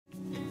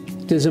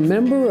Does a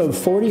member of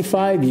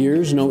 45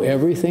 years know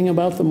everything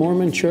about the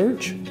Mormon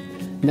Church?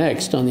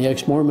 Next on the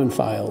Ex-Mormon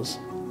Files.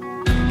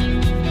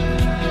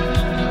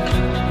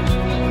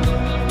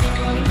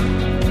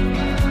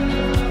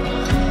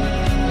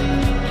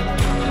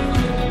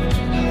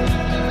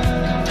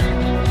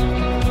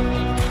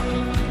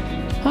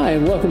 Hi,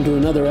 and welcome to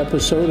another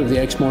episode of the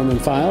Ex-Mormon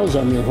Files.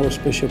 I'm your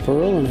host, Bishop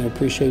Earl, and I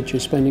appreciate you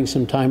spending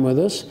some time with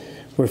us.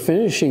 We're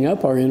finishing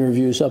up our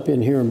interviews up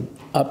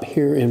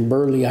here in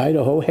Burley,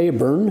 Idaho.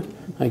 Hayburn,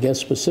 I guess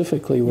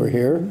specifically we're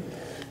here.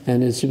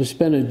 And it's just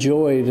been a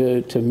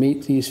joy to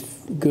meet these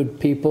good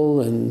people.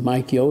 And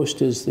Mike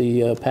Yost is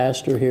the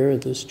pastor here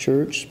at this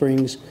church,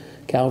 Springs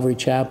Calvary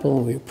Chapel.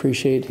 And we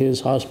appreciate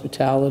his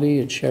hospitality,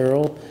 and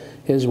Cheryl,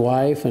 his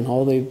wife, and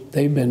all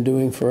they've been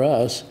doing for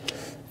us.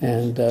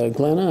 And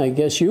Glenna, I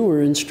guess you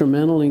were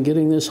instrumental in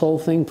getting this whole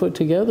thing put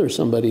together,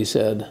 somebody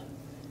said.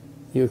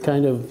 You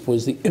kind of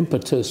was the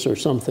impetus or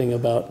something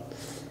about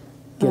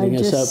getting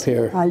us up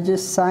here. I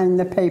just signed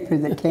the paper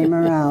that came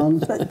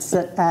around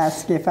that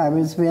asked if I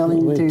was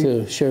willing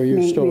to share your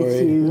meet story.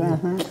 With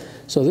you.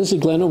 So this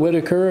is Glenna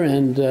Whitaker,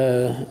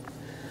 and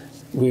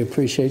we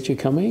appreciate you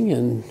coming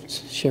and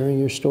sharing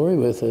your story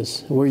with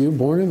us. Were you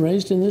born and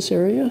raised in this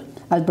area?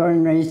 I was born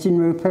and raised in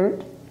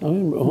Rupert.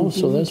 Oh,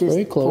 so that's just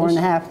very close.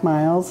 4.5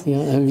 miles.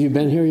 Yeah. Have you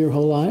been here your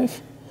whole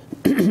life?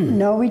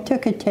 No, we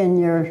took a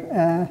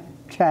 10-year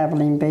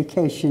traveling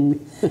vacation.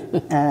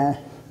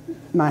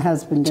 My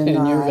husband and I.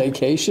 10-year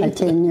vacation? A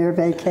 10-year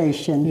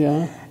vacation.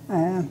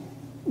 Yeah.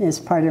 As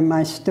part of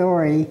my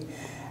story,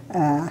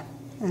 I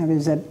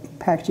was a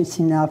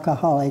practicing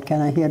alcoholic,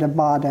 and I hit a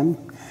bottom,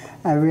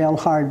 a real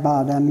hard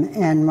bottom.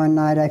 And one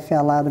night I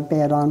fell out of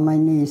bed on my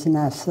knees and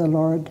asked the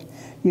Lord,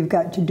 "You've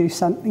got to do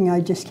something. I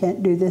just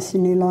can't do this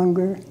any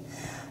longer."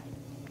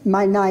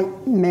 My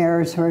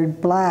nightmares were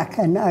black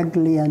and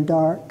ugly and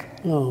dark.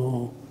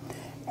 Oh.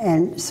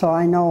 And so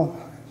I know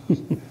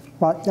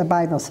what the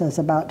Bible says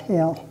about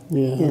hell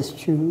is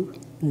true.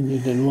 And you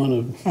didn't want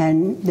to...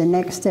 And the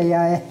next day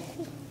I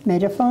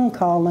made a phone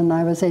call, and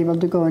I was able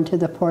to go into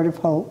the Port of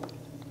Hope.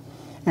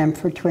 And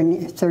for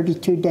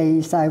 32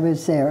 days I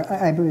was there.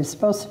 I was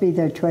supposed to be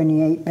there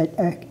 28, but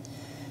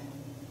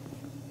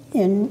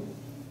in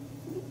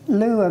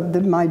lieu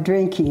of my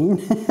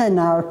drinking and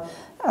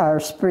our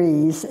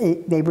sprees,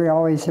 they were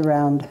always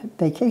around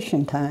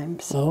vacation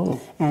times. Oh.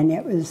 And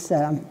it was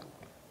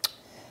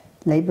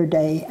Labor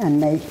Day,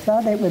 and they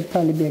thought it would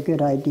probably be a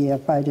good idea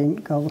if I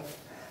didn't go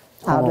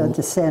out of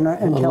the center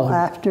until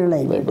after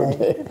Labor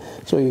Day.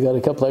 So you got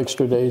a couple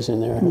extra days in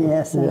there. Huh?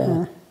 Yes.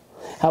 Yeah.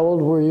 How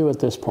old were you at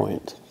this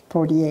point?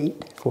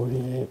 48.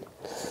 48.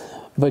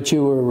 But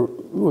you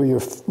were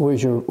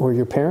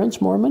your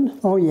parents Mormon?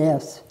 Oh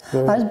yes.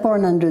 I was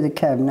born under the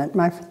covenant.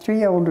 My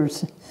 3 older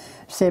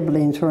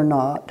siblings were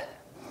not.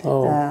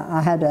 Oh.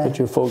 But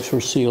your folks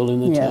were sealed in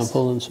the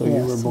temple, and so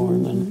you were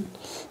born then.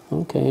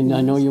 Okay, and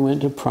I know you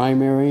went to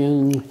primary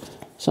and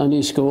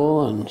Sunday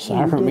school and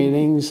sacrament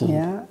meetings.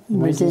 And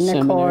was in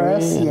the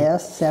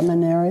chorus,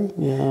 seminary.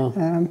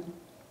 Yeah.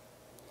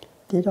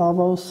 Did all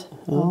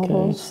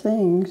those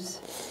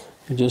things.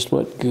 Just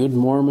what good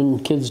Mormon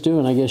kids do,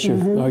 and I guess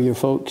are your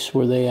folks,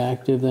 were they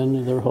active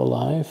then their whole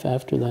life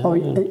after that? Oh,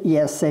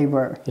 yes, they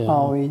were.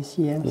 Always,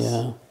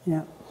 yes.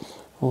 Yeah.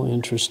 Oh,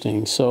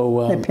 interesting.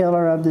 So the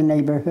pillar of the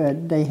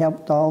neighborhood. They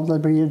helped all the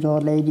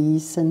widow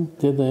ladies. And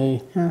did they?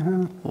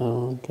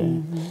 Oh,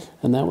 okay.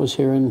 And that was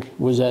here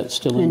was that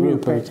still in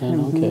Rupert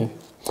then? Okay.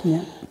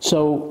 Yeah.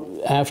 So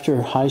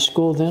after high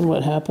school then,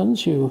 what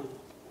happens?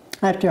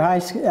 After high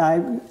school,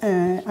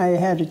 I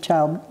had a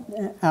child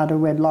out of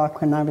wedlock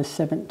when I was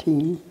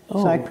 17.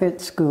 So I quit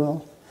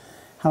school.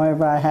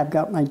 However, I have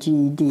got my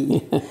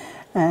GED.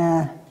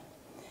 And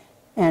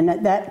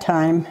at that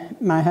time,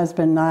 my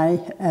husband and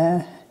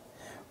I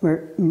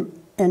were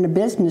in a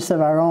business of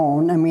our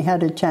own, and we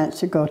had a chance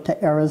to go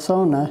to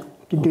Arizona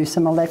to do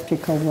some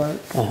electrical work.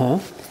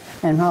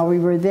 And while we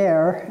were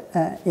there,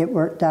 it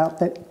worked out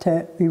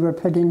that we were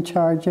put in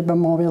charge of a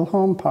mobile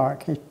home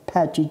park at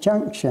Apache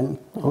Junction.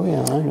 Oh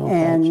yeah, I know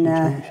Apache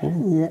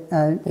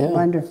Junction.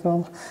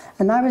 Wonderful.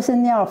 And I was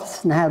in the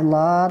office and had a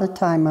lot of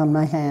time on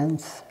my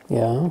hands.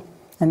 Yeah.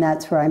 And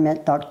that's where I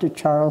met Dr.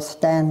 Charles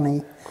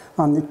Stanley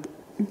on the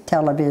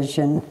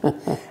television.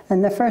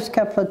 And the first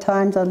couple of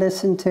times I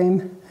listened to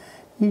him,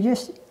 it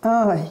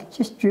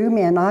just drew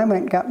me, and I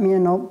went and got me a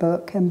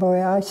notebook, and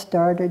boy, I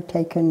started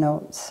taking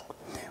notes.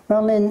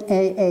 Well, in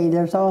AA,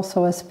 there's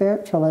also a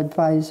spiritual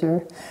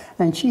advisor,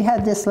 and she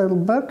had this little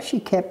book she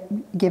kept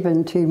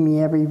giving to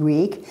me every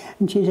week,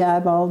 and she'd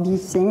have all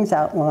these things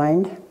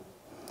outlined.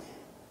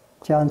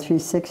 John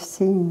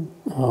 3:16.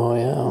 Oh,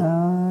 yeah.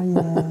 Oh,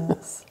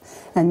 yes.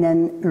 And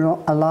then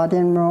a lot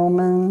in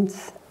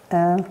Romans.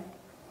 And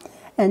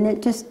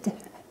it just,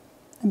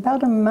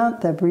 about a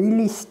month of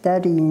really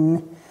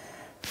studying,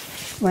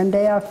 one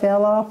day I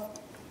fell off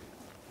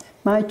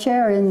my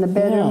chair in the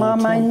bedroom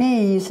on my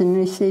knees and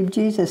received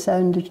Jesus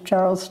under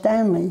Charles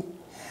Stanley.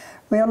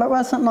 Well, it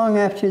wasn't long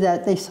after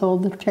that they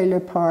sold the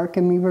trailer park,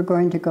 and we were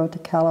going to go to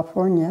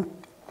California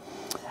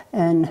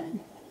and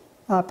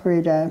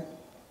operate a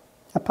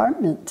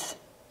apartments.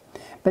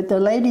 But the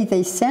lady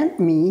they sent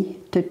me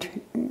to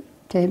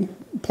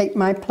take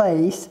my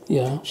place,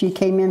 she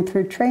came in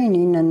for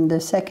training, and the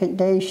second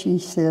day she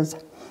says,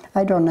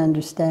 I don't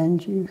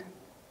understand you.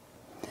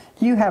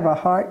 You have a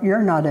heart,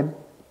 you're not a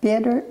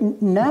bitter,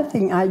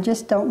 nothing, I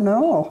just don't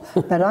know.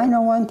 But I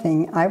know one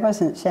thing, I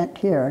wasn't sent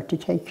here to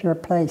take your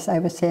place, I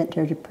was sent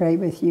here to pray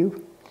with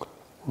you.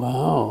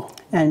 Wow.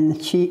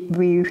 And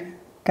we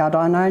got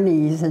on our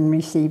knees and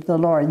received the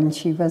Lord, and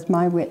she was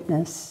my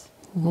witness.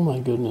 Oh my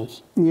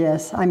goodness.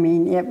 Yes, I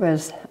mean, it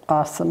was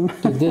awesome.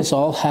 Did this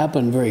all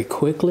happen very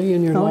quickly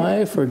in your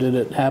life, or did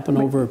it happen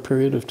over a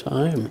period of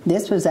time?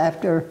 This was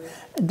after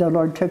the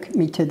Lord took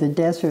me to the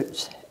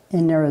deserts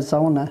in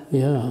Arizona.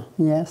 Yeah.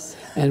 Yes.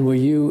 And were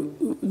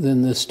you,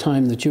 then this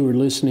time that you were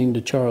listening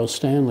to Charles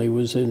Stanley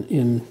was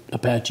in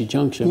Apache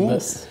Junction,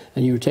 yes.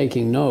 And you were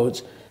taking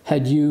notes.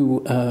 Had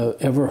you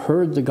ever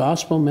heard the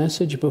gospel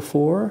message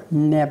before?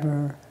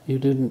 Never. You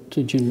didn't,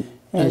 did you?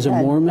 As a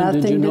Mormon,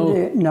 did you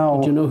know?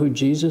 No. Did you know who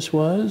Jesus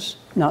was?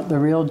 Not the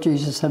real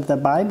Jesus of the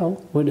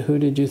Bible. Who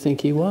did you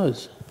think he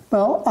was?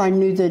 Well, I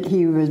knew that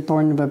he was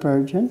born of a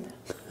virgin.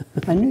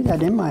 I knew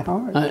that in my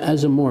heart.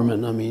 As a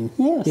Mormon, I mean.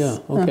 Yes. Yeah.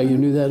 Okay. You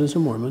knew that as a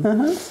Mormon.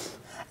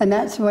 And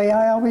that's the way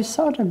I always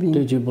thought of him.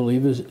 Did you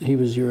believe he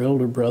was your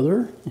elder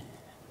brother?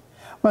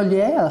 Well,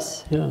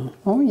 yes. Yeah.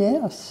 Oh,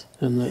 yes.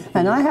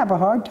 And I have a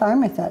hard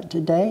time with that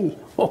today.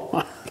 Oh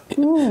my.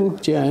 Ooh.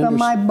 Gee, I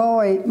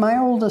but my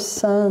oldest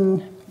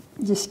son,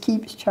 just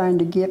keeps trying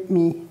to get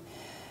me.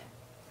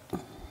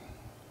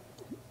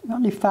 Well,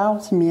 he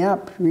fouls me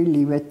up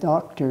really with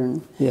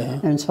doctrine.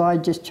 Yeah. And so I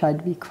just try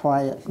to be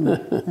quiet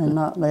and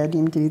not let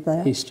him do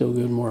that. He's still a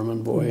good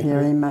Mormon boy.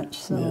 Very much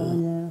so,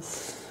 Yeah.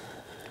 yes.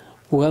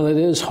 Well, it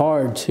is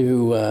hard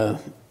to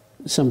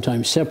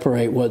sometimes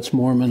separate what's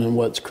Mormon and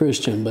what's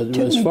Christian, but it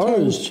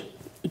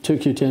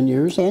took you 10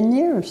 years? 10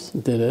 years.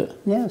 Did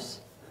it? Yes.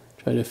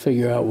 Try to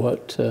figure out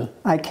what...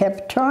 I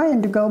kept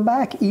trying to go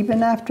back.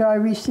 Even after I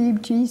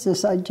received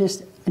Jesus, I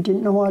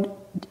didn't know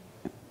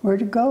where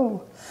to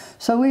go.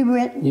 So we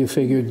went... You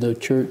figured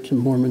the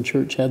Mormon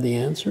church had the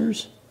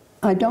answers?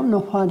 I don't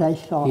know what I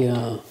thought.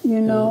 Yeah. You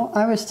know,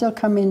 I was still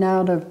coming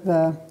out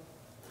of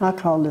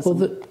alcoholism.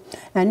 Well,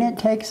 and it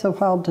takes a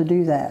while to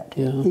do that.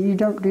 Yeah. You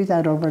don't do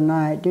that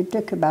overnight. It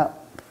took about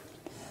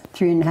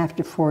 3.5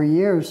 to 4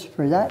 years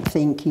for that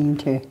thinking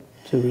to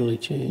really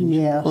change.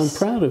 Yes. Well, I'm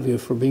proud of you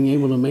for being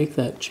able to make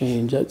that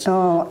change. That's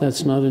not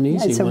an easy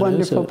one, It's a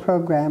wonderful is it?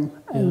 program.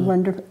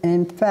 Yeah.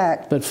 In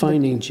fact... But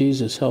finding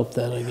Jesus helped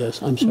that, I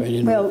guess. I'm sorry, I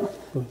didn't know.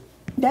 Well,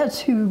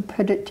 that's who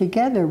put it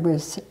together,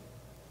 was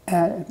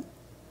a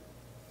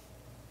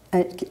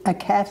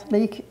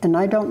Catholic, and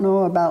I don't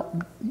know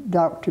about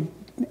Dr.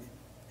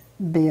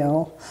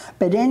 Bill,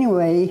 but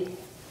anyway,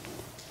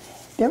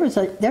 there's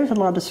a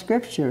lot of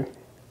scripture.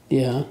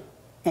 Yeah.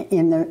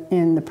 In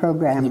the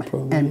program,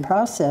 and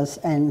process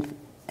and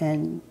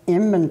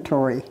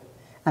inventory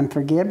and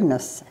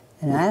forgiveness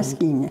and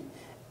asking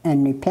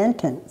and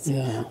repentance.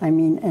 Yeah. I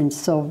mean, and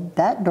so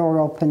that door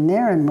opened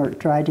there and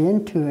worked right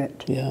into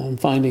it. Yeah, and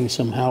finding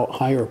some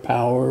higher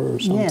power or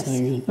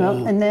something. Yes.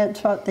 Well, and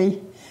that's what the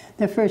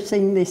first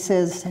thing they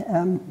says,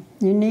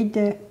 you need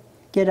to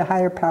get a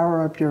higher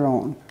power of your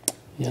own.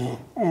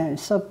 Yeah.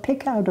 So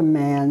pick out a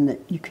man that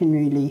you can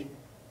really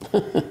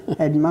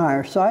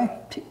admire. So I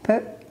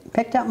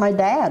picked out my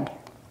dad.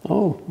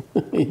 Oh,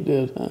 he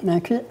did, huh? And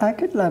I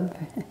could love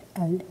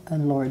a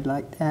Lord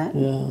like that.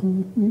 Yeah.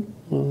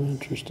 Well,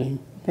 interesting.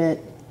 But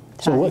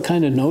so what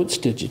kind of notes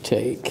did you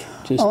take?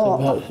 Just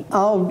about...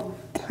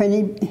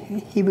 when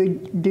he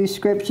would do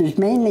scriptures,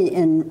 mainly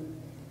in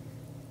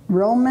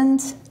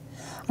Romans.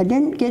 I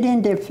didn't get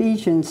into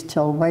Ephesians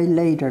till way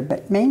later,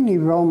 but mainly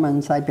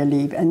Romans, I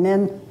believe. And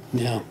then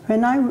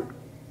when I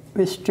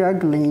was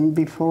struggling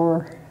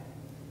before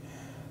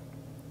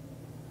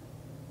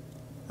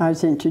I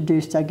was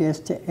introduced, I guess,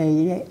 to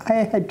AA, I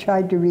had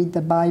tried to read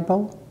the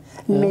Bible.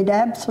 It made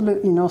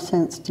absolutely no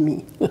sense to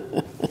me.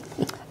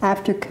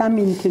 After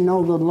coming to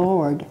know the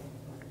Lord,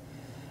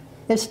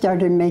 it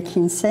started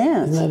making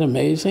sense. Isn't that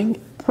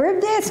amazing?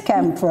 Where'd this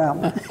come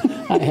from?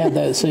 I had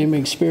that same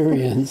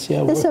experience.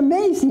 Yeah, it's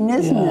amazing,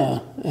 isn't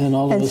it? And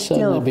all of a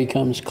sudden it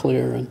becomes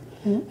clear.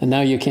 And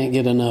now you can't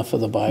get enough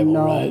of the Bible,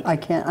 right? No, I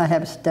can't. I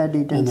have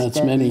studied and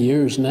that's many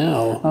years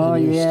now. Oh,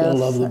 and you yes. still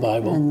love the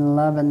Bible. And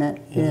loving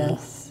it,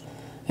 yes.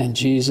 And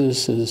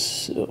Jesus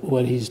is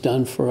what he's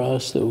done for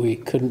us that we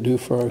couldn't do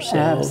for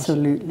ourselves.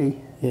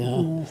 Absolutely.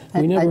 Yeah. Yes.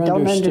 We never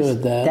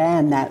understood that. I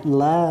don't understand that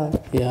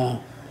love. Yeah.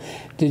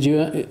 Did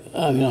you,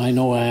 I mean, I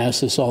know I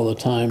ask this all the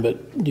time,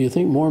 but do you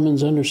think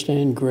Mormons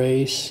understand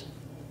grace,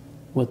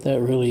 what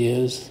that really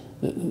is?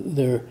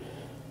 Their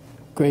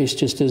grace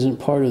just isn't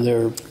part of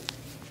their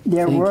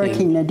They're thinking.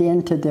 working it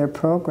into their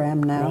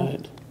program now.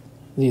 Right.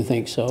 Do you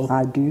think so?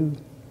 I do.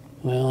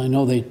 Well, I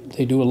know they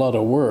do a lot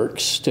of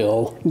works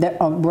still.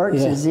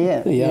 Works is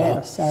it, Yeah.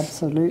 Yes,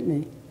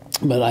 absolutely.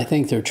 But I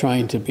think they're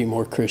trying to be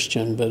more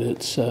Christian, but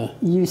it's...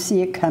 you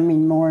see it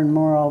coming more and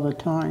more all the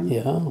time.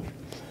 Yeah.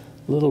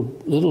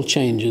 Little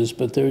changes,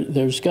 but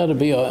there's got to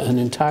be an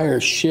entire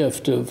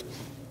shift of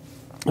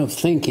of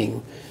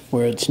thinking,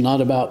 where it's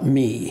not about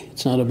me,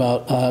 it's not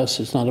about us,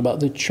 it's not about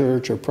the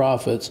church or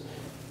prophets,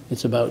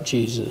 it's about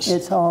Jesus.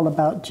 It's all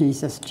about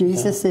Jesus.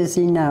 Jesus is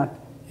enough.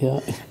 Yeah.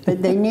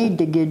 But they need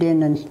to get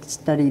in and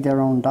study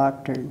their own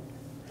doctrine.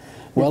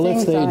 Well,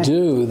 if they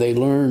do, they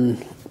learn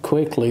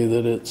quickly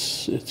that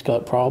it's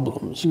got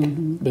problems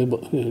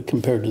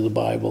compared to the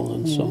Bible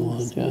and so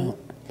on. Yeah.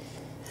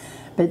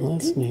 But well,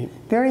 that's neat.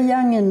 Very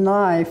young in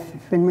life,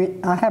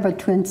 I have a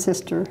twin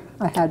sister.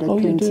 I had a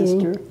twin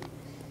sister.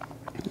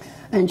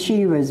 And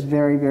she was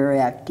very, very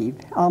active.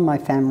 All my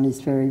family's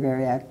very,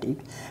 very active.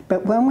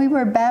 But when we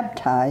were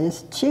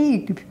baptized,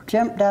 she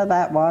jumped out of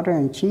that water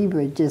and she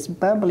was just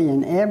bubbly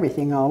and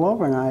everything all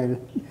over, and I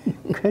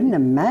couldn't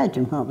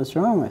imagine what was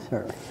wrong with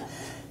her.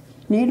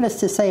 Needless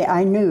to say,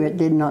 I knew it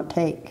did not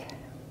take.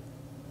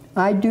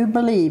 I do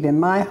believe in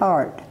my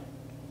heart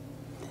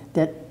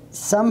that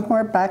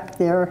somewhere back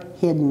there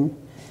hidden,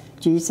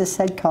 Jesus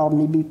had called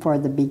me before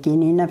the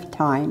beginning of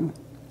time,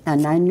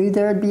 and I knew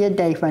there would be a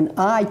day when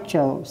I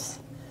chose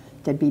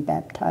to be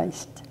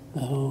baptized.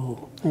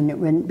 Oh. And it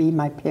wouldn't be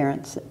my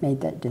parents that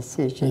made that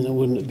decision. And it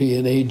wouldn't be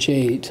at age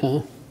 8,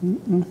 huh?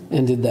 Mm-mm.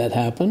 And did that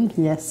happen?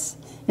 Yes,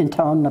 in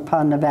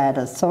Tonopah,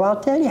 Nevada. So I'll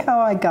tell you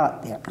how I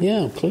got there.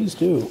 Yeah, please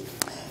do.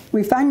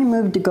 We finally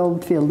moved to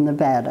Goldfield,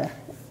 Nevada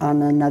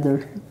on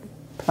another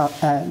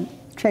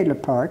trailer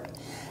park,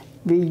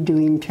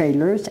 redoing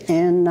trailers,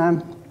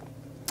 and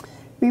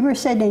we were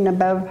sitting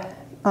above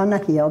on a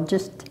hill.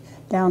 Just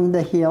down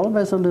the hill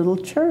was a little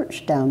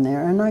church down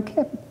there, and I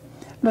kept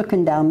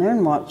looking down there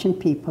and watching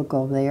people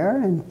go there,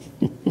 and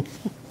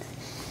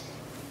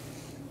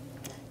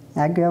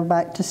I go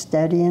back to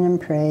studying and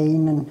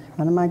praying, and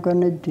what am I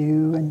going to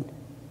do, and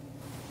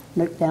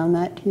look down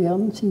that hill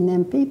and see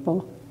them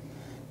people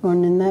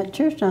going in that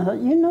church, and I thought,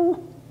 you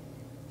know,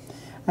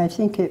 I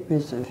think it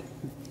was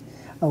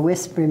a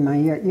whisper in my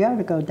ear, you ought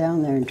to go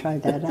down there and try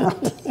that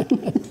out.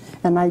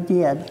 And I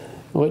did.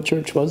 What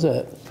church was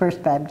that?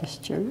 First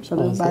Baptist Church, a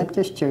little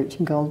Baptist church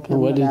in Goldfield.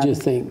 What did you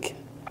think?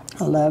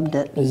 I loved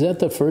it. Is that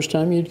the first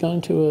time you'd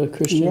gone to a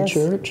Christian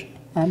church?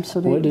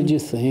 Absolutely. What did you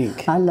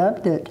think? I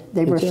loved it.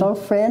 They were so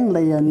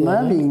friendly and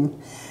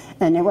loving.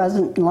 And it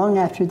wasn't long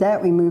after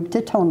that we moved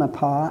to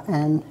Tonopah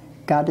and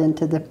got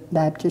into the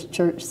Baptist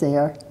church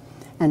there.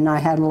 And I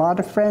had a lot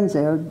of friends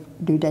there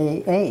due to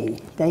AA.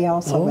 They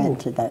also went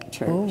to that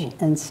church.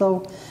 And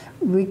so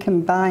we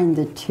combined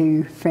the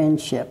two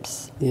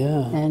friendships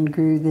and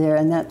grew there,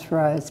 and that's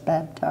where I was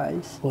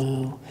baptized.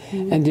 Wow.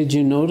 And did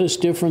you notice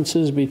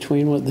differences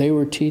between what they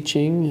were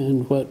teaching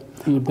and what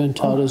you'd been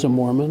taught as a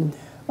Mormon?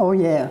 Oh,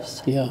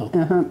 yes. Yeah.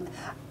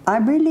 I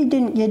really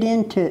didn't get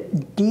into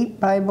deep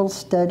Bible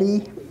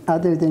study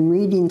other than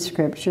reading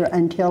scripture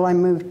until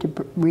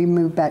we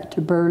moved back to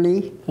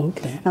Burley.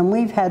 Okay. And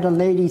we've had a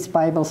ladies'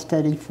 Bible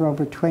study for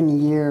over 20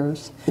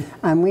 years.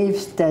 And we've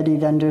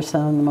studied under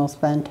some of the most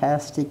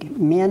fantastic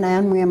men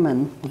and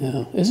women.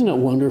 Yeah. Isn't it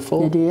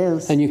wonderful? It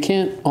is. And you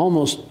can't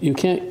learn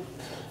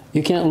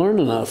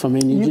enough. I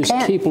mean, you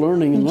just keep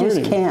learning and learning.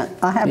 You just can't.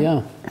 I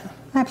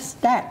have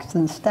stacks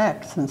and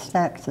stacks and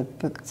stacks of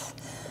books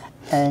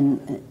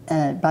and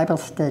Bible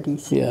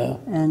studies. Yeah.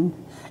 And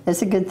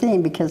it's a good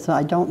thing because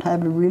I don't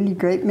have a really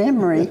great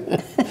memory.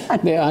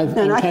 Yeah, I'm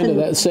kind of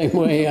that same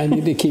way. I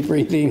need to keep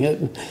reading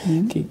it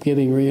and keep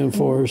getting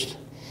reinforced.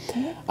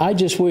 I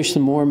just wish the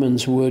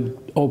Mormons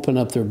would open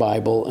up their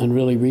Bible and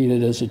really read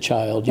it as a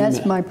child.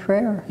 That's my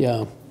prayer.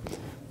 Yeah,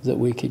 that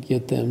we could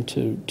get them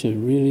to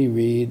really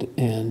read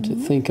and to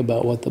think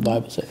about what the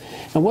Bible says.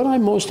 And what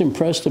I'm most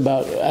impressed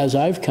about as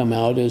I've come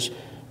out is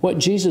what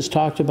Jesus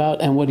talked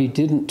about and what he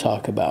didn't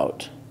talk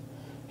about.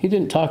 He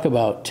didn't talk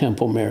about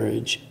temple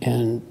marriage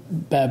and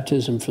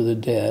baptism for the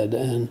dead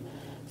and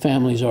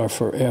families are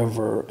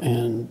forever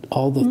and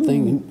all the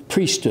thing,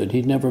 priesthood.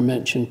 He'd never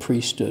mentioned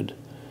priesthood.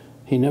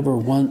 He never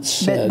once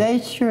said... But they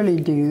surely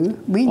do.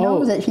 We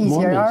know that he's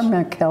our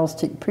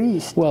Melchizedek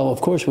priest. Well, of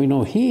course we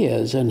know he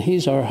is, and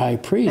he's our high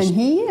priest. And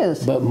he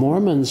is. But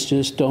Mormons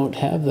just don't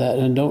have that,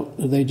 and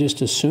they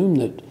just assume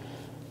that...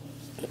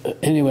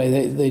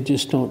 Anyway, they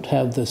just don't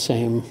have the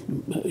same,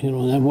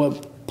 and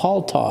what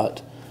Paul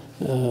taught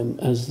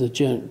as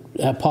the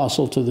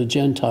apostle to the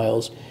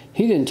Gentiles,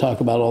 he didn't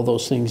talk about all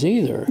those things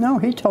either. No,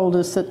 he told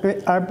us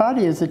that our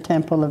body is a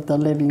temple of the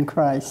living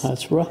Christ.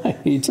 That's right.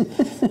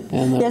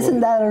 And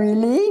Isn't that a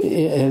relief?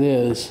 It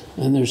is.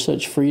 And there's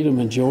such freedom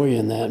and joy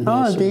in that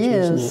message, it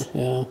is. isn't it?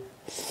 Yeah.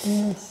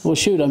 Yes. Well,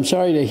 shoot, I'm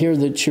sorry to hear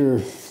that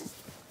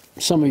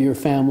some of your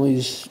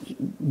family's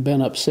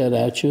been upset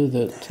at you.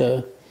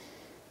 That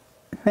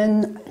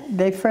when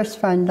they first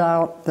found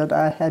out that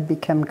I had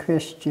become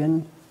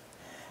Christian,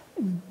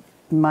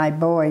 my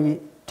boy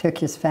took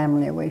his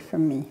family away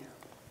from me.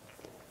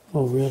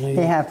 Oh, really?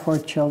 They have 4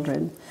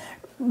 children.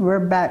 We're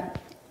back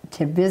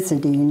to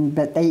visiting,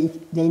 but they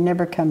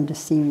never come to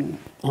see me.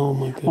 Oh,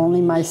 my goodness.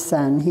 Only my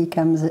son. He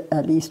comes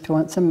at least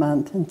once a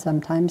month and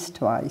sometimes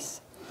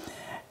twice.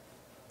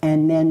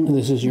 And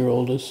this is your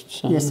oldest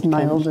son? Yes,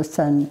 my oldest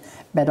son.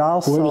 But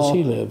also... Where does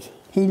he live?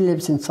 He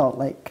lives in Salt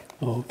Lake.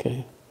 Oh,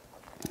 okay.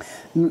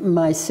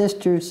 My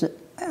sisters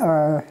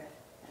are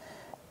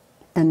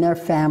and their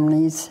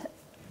families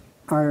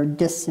are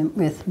distant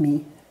with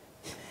me.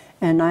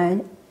 And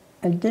I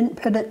didn't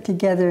put it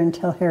together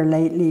until here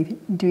lately,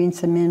 doing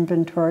some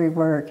inventory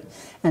work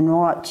and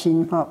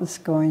watching what was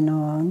going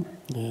on.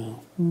 Yeah.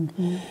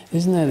 Mm-hmm.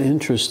 Isn't that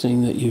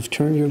interesting that you've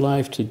turned your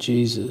life to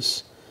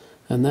Jesus,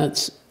 and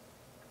that's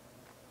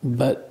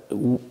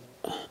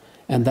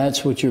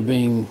what you're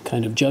being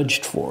kind of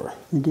judged for.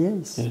 It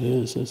is. It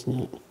is, isn't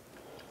it?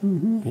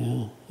 Mm-hmm.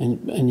 Yeah.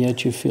 And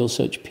yet you feel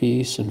such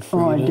peace and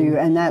freedom. Oh, I do,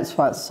 and that's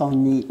what's so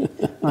neat.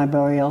 My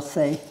boy will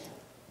say,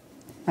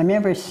 I've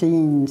never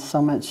seen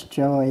so much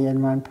joy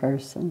in one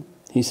person.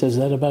 He says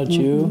that about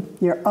you?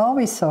 You're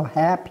always so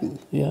happy.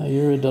 Yeah,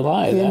 you're a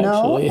delight, you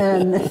know,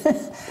 actually.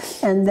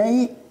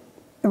 and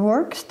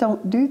works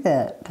don't do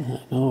that.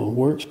 No,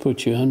 works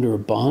put you under a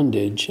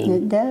bondage. And,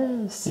 it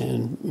does.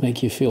 And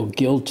make you feel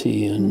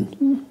guilty,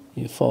 and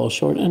you fall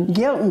short. And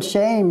guilt and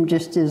shame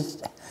just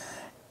is,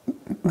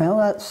 well,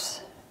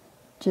 that's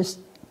just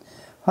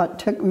what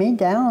took me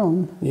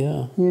down.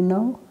 Yeah. You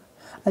know?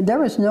 There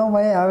was no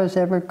way I was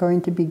ever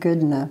going to be good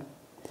enough.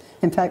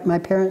 In fact, my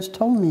parents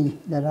told me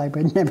that I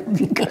would never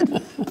be good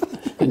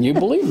enough. And you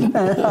believed it.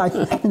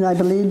 and I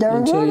believed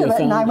every word of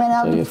it, and I went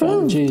out and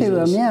proved to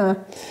them, yeah.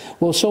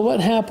 Well, so what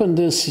happened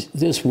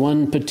this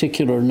one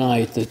particular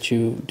night that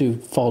you do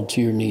fall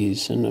to your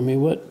knees? And I mean,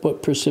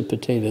 what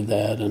precipitated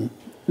that? And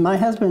my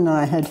husband and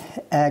I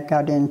had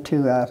got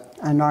into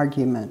an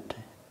argument,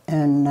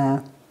 and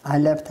I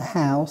left the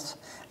house,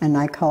 and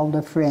I called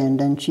a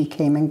friend, and she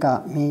came and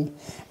got me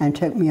and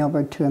took me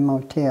over to a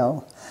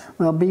motel.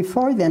 Well,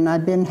 before then,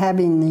 I'd been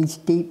having these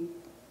deep,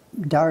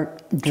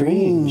 dark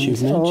dreams.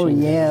 You've mentioned oh,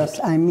 yes.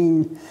 that. I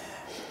mean,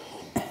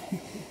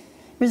 it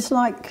was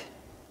like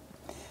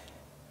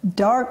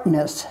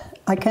darkness.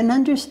 I can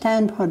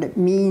understand what it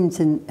means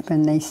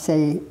when they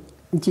say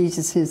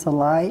Jesus is the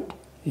light.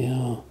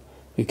 Yeah,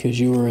 because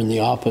you were in the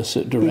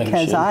opposite direction.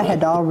 Because I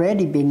had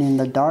already been in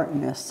the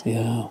darkness.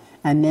 Yeah.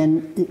 And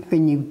then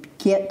when you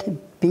get to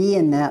be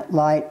in that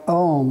light,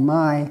 oh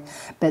my.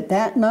 But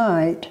that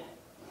night,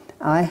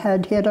 I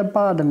had hit a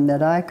bottom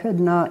that I could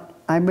not,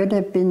 I would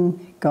have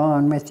been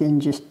gone within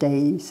just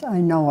days. I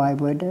know I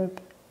would have.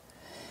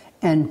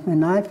 And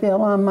when I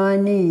fell on my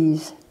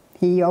knees,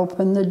 he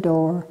opened the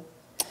door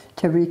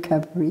to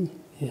recovery.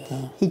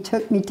 Yeah. He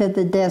took me to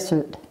the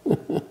desert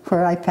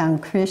where I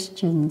found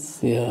Christians.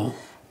 Yeah.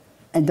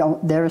 And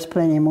there was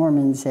plenty of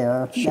Mormons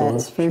there,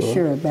 that's for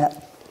sure.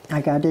 But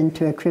I got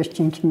into a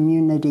Christian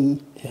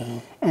community. Yeah.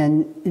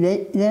 And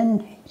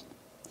then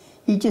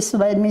he just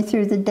led me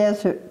through the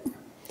desert,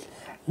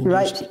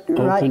 right to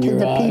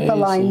the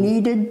people I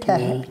needed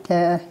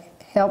to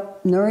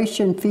help nourish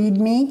and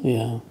feed me.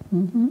 Yeah.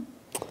 Mm-hmm.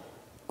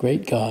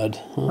 Great God.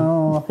 Huh?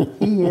 Oh,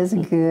 he is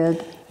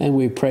good. And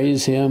we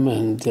praise him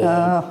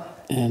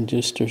and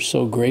just are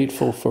so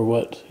grateful for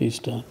what he's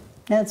done.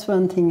 That's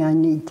one thing I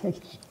need to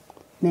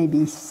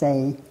maybe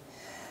say.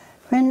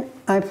 When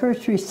I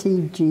first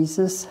received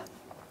Jesus,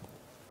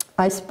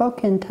 I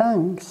spoke in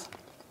tongues.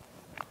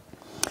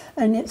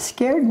 And it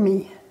scared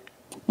me.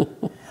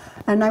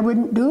 And I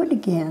wouldn't do it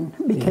again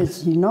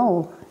because, you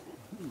know,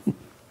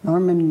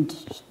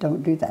 Mormons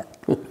don't do that.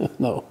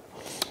 No.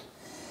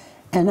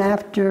 And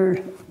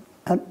after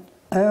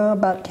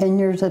about 10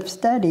 years of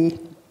study,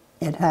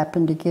 it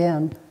happened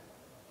again.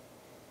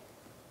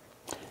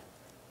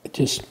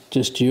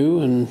 Just you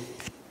and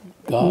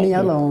God? Me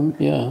alone.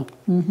 Yeah.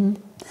 Mm-hmm.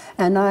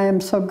 And I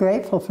am so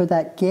grateful for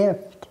that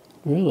gift.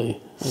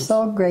 Really?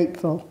 So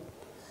grateful.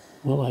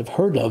 Well, I've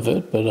heard of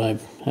it, but I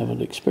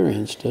haven't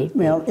experienced it.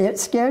 Well, it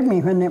scared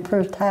me when it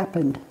first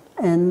happened,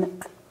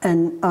 and I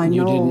know...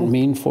 You didn't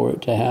mean for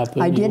it to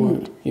happen? I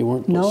didn't. You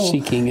weren't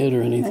seeking it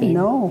or anything?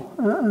 No.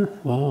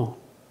 Wow.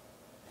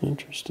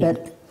 Interesting.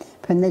 But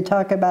when they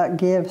talk about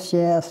gifts,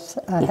 yes,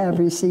 I have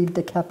received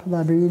a couple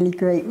of really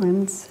great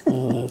ones.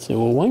 Oh, that's it.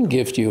 Well, one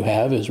gift you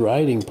have is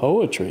writing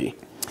poetry.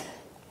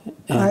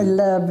 I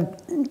love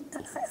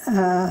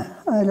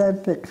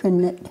it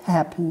when it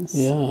happens.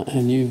 Yeah,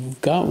 and you've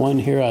got one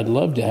here. I'd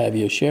love to have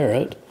you share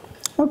it.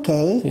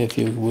 Okay. If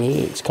you would.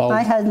 It's called...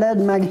 I had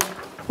led my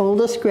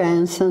oldest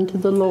grandson to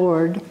the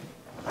Lord.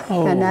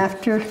 Oh. And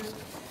after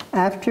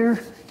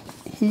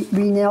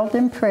we knelt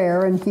in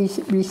prayer and he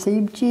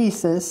received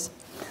Jesus,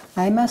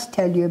 I must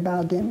tell you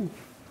about him.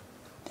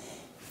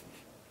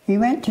 We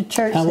went to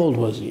church. How old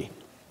was he?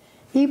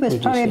 He was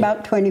probably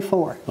about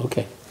 24.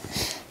 Okay.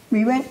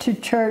 We went to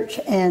church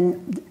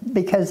and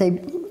because they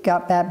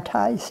got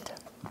baptized.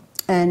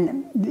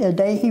 And the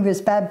day he was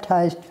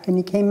baptized, when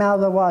he came out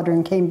of the water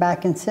and came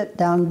back and sat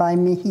down by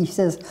me, he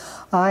says,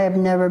 I have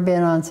never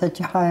been on such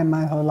a high in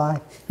my whole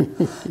life.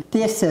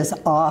 This is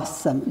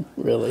awesome.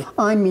 Really?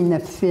 I mean, the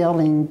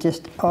feeling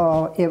just,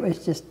 oh, it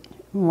was just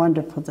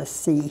wonderful to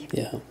see.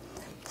 Yeah.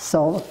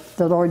 So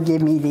the Lord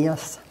gave me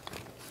this,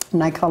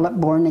 and I call it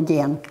Born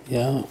Again.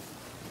 Yeah.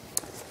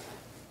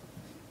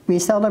 We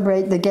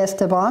celebrate the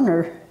guest of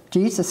honor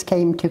Jesus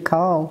came to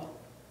call.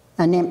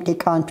 An empty,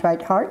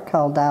 contrite heart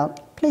called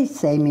out, please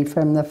save me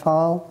from the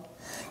fall.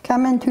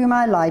 Come into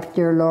my life,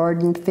 dear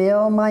Lord, and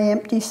fill my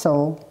empty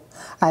soul.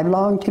 I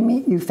long to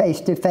meet you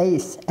face to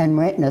face and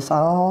witness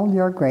all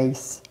your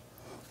grace.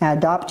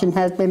 Adoption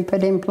has been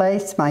put in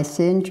place, my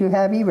sins you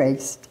have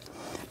erased.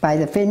 By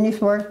the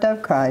finished work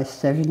of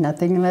Christ, there's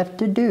nothing left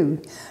to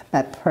do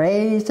but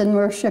praise and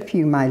worship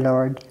you, my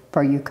Lord,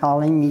 for you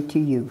calling me to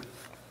you.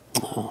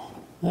 Oh,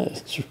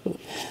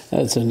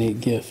 that's a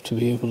neat gift to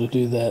be able to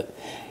do that.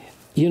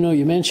 You know,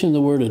 you mentioned the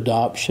word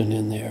adoption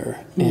in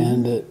there,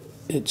 and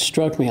it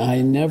struck me.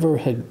 I'd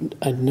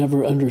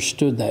never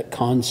understood that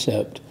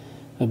concept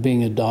of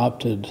being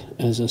adopted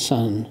as a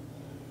son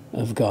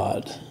of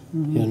God,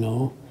 you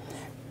know.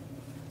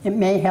 It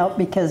may help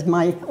because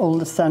my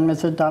oldest son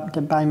was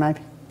adopted by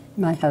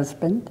my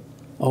husband.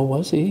 Oh,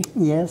 was he?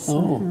 Yes.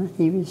 Oh.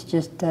 He was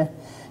just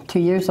 2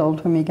 years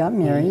old when we got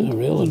married. A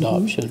real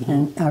adoption. Huh?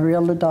 And a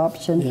real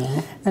adoption.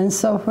 Yeah. And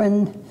so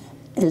when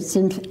it's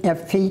in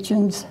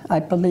Ephesians, I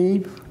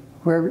believe,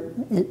 where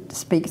it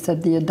speaks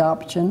of the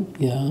adoption,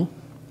 Yeah.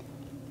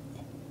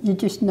 you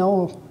just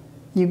know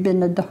you've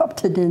been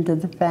adopted into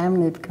the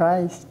family of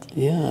Christ.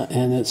 Yeah,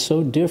 and it's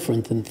so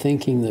different than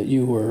thinking that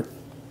you were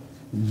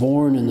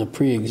born in the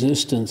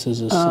pre-existence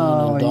as a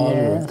son and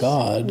daughter of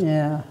God.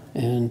 Yeah.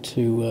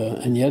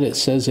 And yet it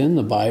says in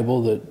the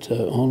Bible that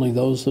only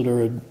those that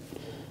are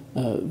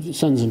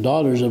sons and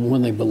daughters are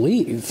when they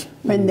believe.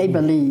 When they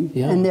believe.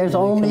 Yeah, and there's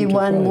only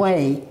one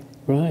way.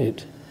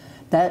 Right.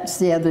 That's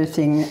the other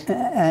thing.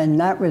 And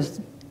that was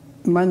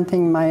one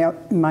thing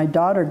my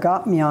daughter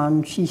got me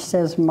on. She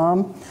says,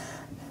 Mom,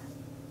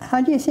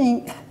 what do you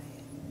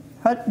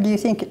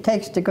think it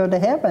takes to go to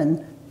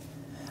heaven?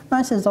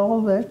 I says,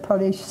 oh, there's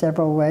probably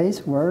several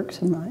ways, works.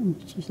 And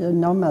she said,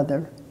 no,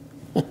 Mother.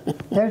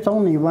 There's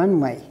only one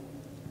way.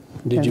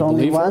 There's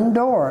only one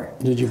door.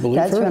 Did you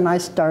believe her? That's when I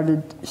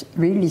started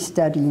really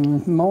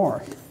studying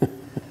more.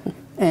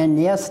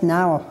 And yes,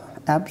 now,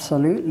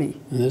 absolutely.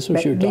 And this was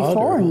but your daughter?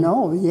 Before, huh?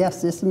 no.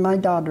 Yes, this is my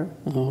daughter.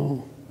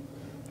 Oh.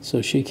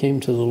 So she came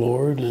to the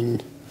Lord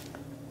and...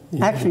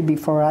 Yeah. Actually,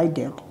 before I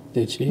did.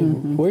 Did she?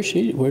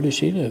 Where does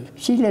she live?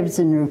 She lives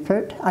in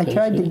Rupert. I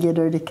tried to get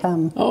her to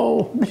come.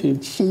 Oh, she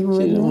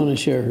didn't want to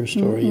share her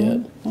story yet.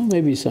 Well,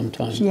 maybe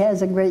sometime. She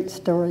has a great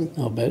story.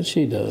 I'll bet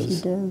she does.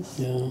 She does.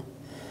 Yeah.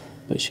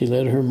 But she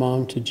led her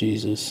mom to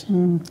Jesus.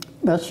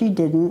 Well, she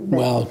didn't.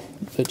 But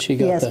but she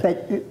got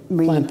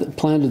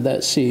planted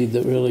that seed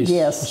that really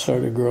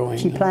started growing.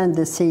 She planted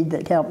the seed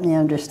that helped me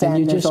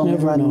understand there's only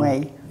one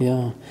way.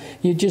 Yeah,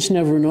 you just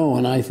never know.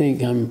 And I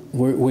think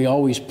we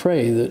always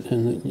pray that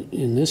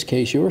in this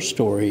case, your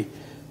story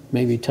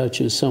maybe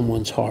touches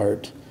someone's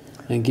heart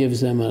and gives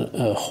them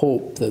a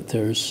hope that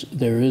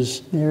there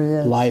is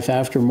life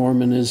after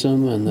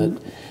Mormonism,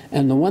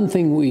 and the one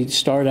thing we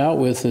start out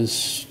with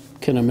is,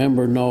 can a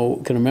member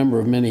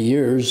of many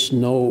years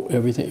know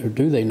everything, or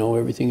do they know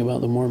everything about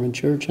the Mormon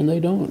Church? And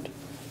they don't.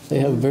 They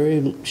have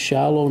very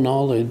shallow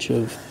knowledge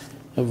of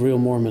real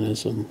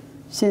Mormonism.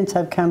 Since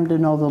I've come to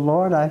know the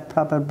Lord, I've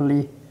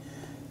probably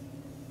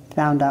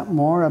found out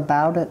more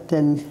about it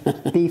than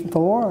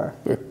before.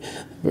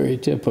 Very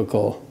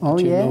typical. Oh,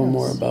 you yes. know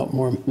more about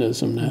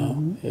Mormonism now.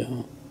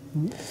 Yeah.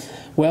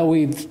 Well,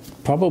 we're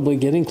probably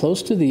getting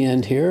close to the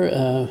end here.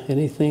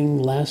 Anything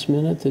last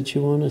minute that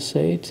you want to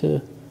say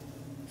to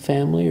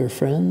family or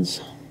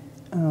friends?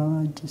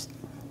 Oh,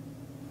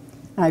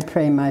 I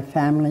pray my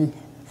family.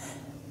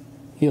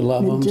 You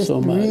love them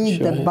so much.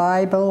 Just read the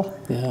Bible.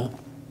 Yeah.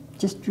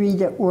 Just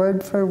read it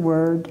word for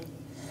word.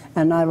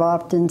 And I've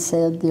often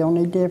said the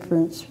only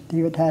difference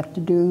you would have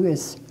to do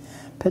is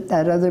put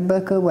that other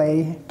book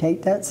away,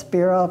 take that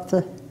spear off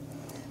the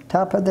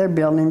top of their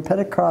building, put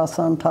a cross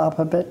on top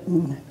of it.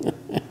 And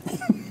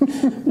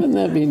wouldn't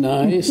that be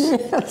nice?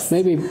 Yes.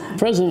 Maybe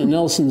President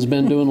Nelson's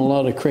been doing a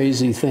lot of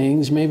crazy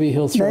things. Maybe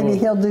he'll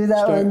do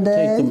that one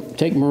day.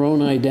 Take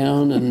Moroni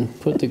down and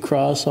put the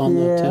cross on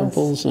the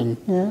temples and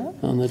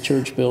on the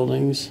church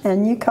buildings.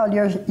 And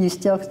you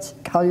still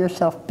call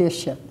yourself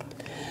bishop?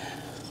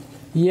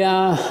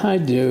 Yeah, I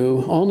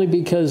do. Only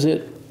because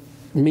it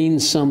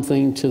means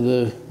something to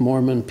the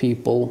Mormon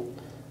people.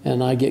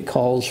 And I get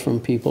calls from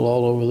people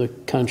all over the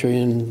country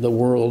and the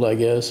world, I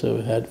guess.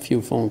 I've had a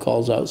few phone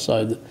calls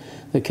outside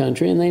the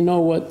country, and they know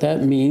what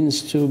that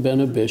means to have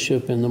been a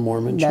bishop in the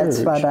Mormon Church.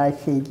 That's what I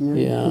figured.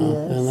 Yeah,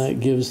 yes. And that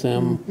gives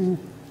them,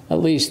 at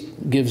least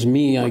gives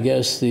me, I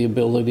guess, the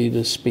ability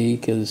to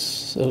speak,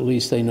 as at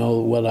least they know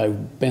what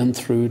I've been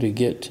through to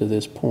get to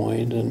this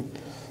point, and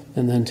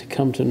then to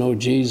come to know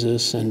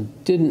Jesus and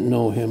didn't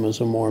know him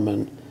as a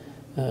Mormon,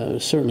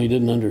 certainly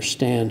didn't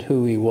understand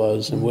who he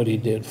was and what he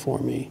did for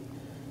me.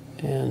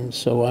 And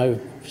so I'm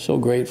so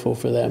grateful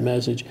for that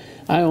message.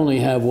 I only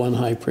have one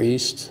high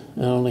priest.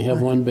 I only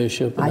have one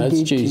bishop, and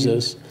that's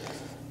Jesus.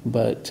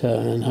 But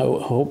and I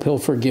hope he'll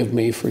forgive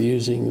me for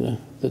using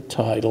the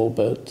title.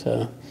 But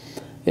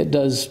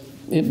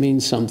it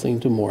means something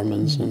to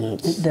Mormons, and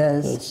that's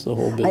the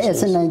whole business.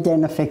 It's an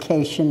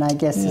identification, I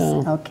guess.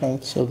 Yeah. Okay.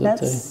 So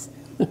that's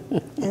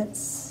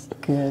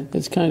good.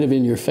 It's kind of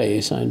in your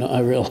face. I know. I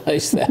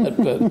realize that,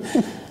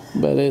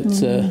 but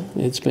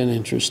it's been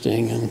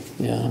interesting, and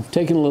I've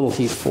taken a little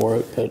heat for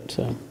it,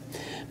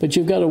 But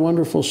you've got a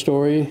wonderful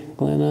story,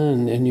 Glenna,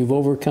 and you've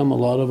overcome a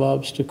lot of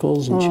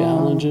obstacles and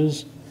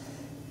challenges.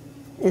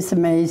 It's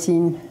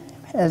amazing.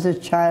 As a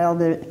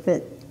child,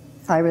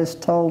 I was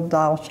told,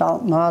 "Thou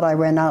shalt not." I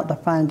went out to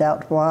find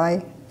out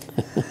why.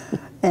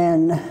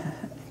 And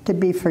to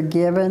be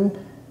forgiven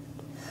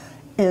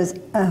is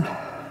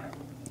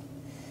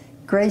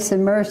grace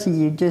and mercy.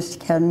 You just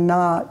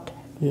cannot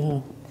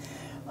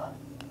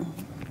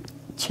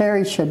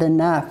cherish it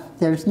enough.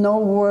 There's no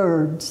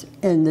words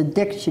in the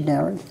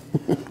dictionary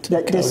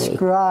that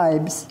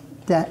describes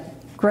that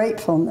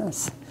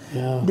gratefulness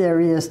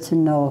there is to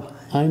know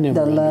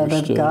the love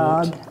of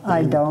God.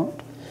 I don't.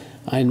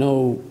 I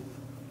know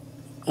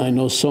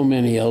so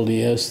many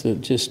LDS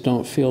that just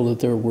don't feel that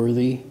they're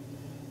worthy,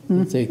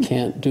 that they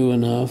can't do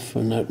enough,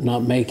 and they're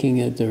not making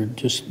it.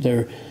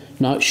 They're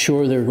not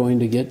sure they're going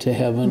to get to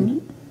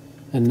heaven.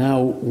 And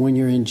now when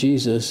you're in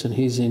Jesus and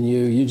He's in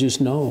you, you just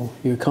know,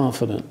 you're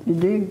confident. You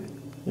do.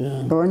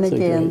 Yeah. Born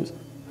again.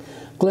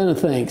 Glenna,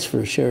 thanks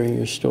for sharing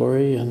your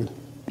story. And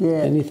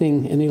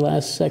anything, any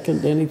last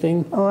second,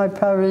 anything? Oh, I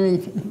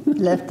probably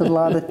left a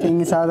lot of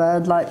things out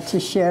I'd like to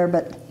share,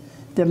 but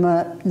the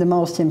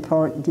most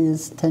important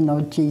is to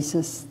know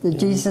Jesus, the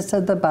Jesus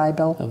of the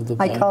Bible.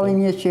 I call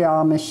Him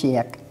Yeshua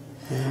Mashiach,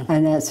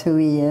 and that's who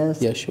He is.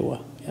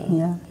 Yeshua.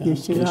 Yeshua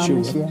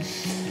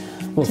Mashiach.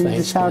 Well, Jesus,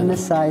 thanks, our Glenna.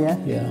 Messiah.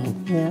 Yeah.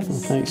 Yes. Well,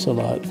 thanks a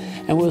lot.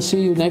 And we'll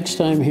see you next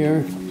time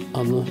here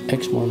on the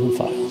Ex-Mormon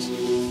Files.